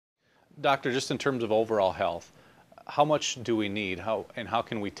Doctor, just in terms of overall health, how much do we need? How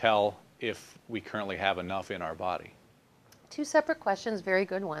can we tell if we currently have enough in our body? Two separate questions, very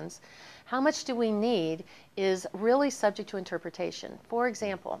good ones. How much do we need is really subject to interpretation. For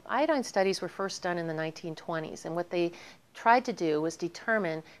example, iodine studies were first done in the 1920s, and what they tried to do was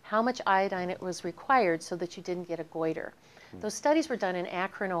determine how much iodine it was required so that you didn't get a goiter. Those studies were done in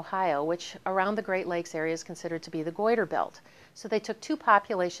Akron, Ohio, which around the Great Lakes area is considered to be the goiter belt. So they took two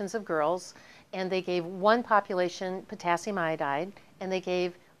populations of girls, and they gave one population potassium iodide, and they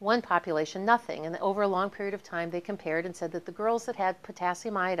gave one population nothing. And over a long period of time, they compared and said that the girls that had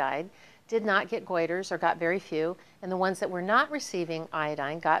potassium iodide did not get goiters or got very few, and the ones that were not receiving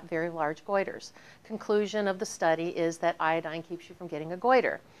iodine got very large goiters. Conclusion of the study is that iodine keeps you from getting a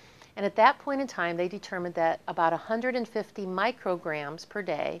goiter. And at that point in time, they determined that about 150 micrograms per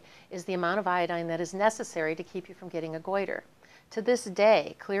day is the amount of iodine that is necessary to keep you from getting a goiter. To this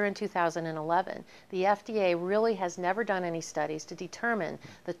day, clear in 2011, the FDA really has never done any studies to determine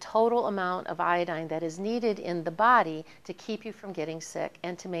the total amount of iodine that is needed in the body to keep you from getting sick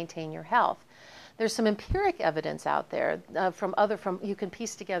and to maintain your health. There's some empiric evidence out there you can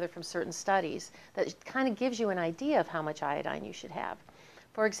piece together from certain studies that kind of gives you an idea of how much iodine you should have.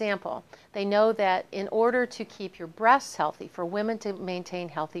 For example, they know that in order to keep your breasts healthy, for women to maintain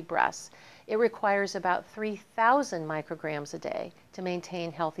healthy breasts, it requires about 3,000 micrograms a day to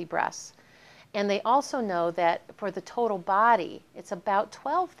maintain healthy breasts. And they also know that for the total body, it's about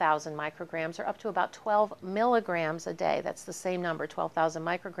 12,000 micrograms or up to about 12 milligrams a day. That's the same number. 12,000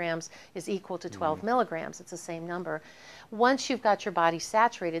 micrograms is equal to 12 milligrams. It's the same number. Once you've got your body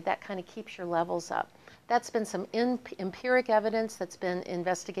saturated, that kind of keeps your levels up. That's been some empiric evidence that's been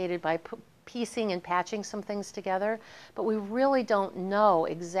investigated by piecing and patching some things together, but we really don't know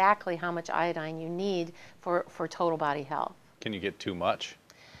exactly how much iodine you need for total body health. Can you get too much?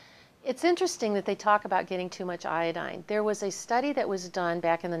 It's interesting that they talk about getting too much iodine. There was a study that was done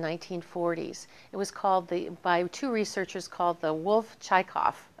back in the 1940s. It was called by two researchers called the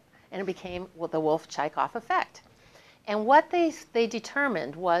Wolff-Chaikoff, and it became the Wolff-Chaikoff effect. And what they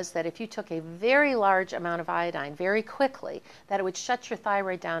determined was that if you took a very large amount of iodine very quickly, that it would shut your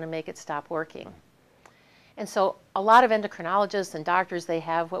thyroid down and make it stop working. And so a lot of endocrinologists and doctors, they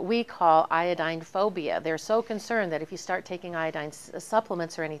have what we call iodine phobia. They're so concerned that if you start taking iodine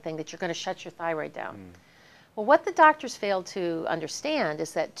supplements or anything, that you're going to shut your thyroid down. Well, what the doctors failed to understand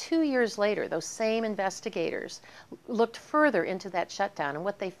is that 2 years later, those same investigators looked further into that shutdown. And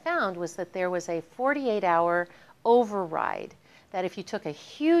what they found was that there was a 48-hour override, that if you took a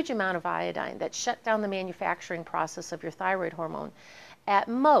huge amount of iodine that shut down the manufacturing process of your thyroid hormone, at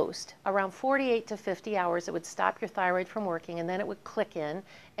most around 48 to 50 hours it would stop your thyroid from working, and then it would click in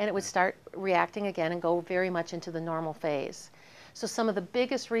and it would start reacting again and go very much into the normal phase. So some of the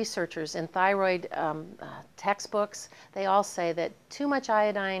biggest researchers in thyroid textbooks, they all say that too much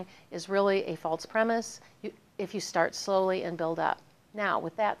iodine is really a false premise if you start slowly and build up. Now,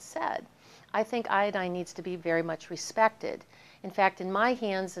 with that said, I think iodine needs to be very much respected. In fact, in my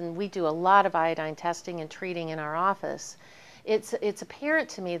hands, and we do a lot of iodine testing and treating in our office, it's apparent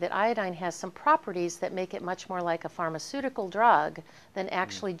to me that iodine has some properties that make it much more like a pharmaceutical drug than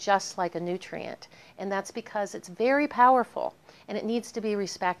actually just like a nutrient. And that's because it's very powerful and it needs to be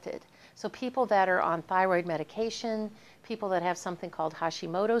respected. So people that are on thyroid medication, people that have something called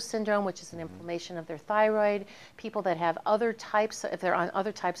Hashimoto's syndrome, which is an inflammation of their thyroid, people that have other types, if they're on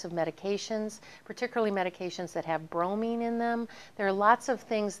other types of medications, particularly medications that have bromine in them, there are lots of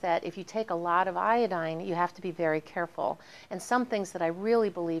things that if you take a lot of iodine, you have to be very careful. And some things that I really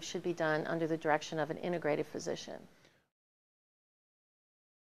believe should be done under the direction of an integrative physician.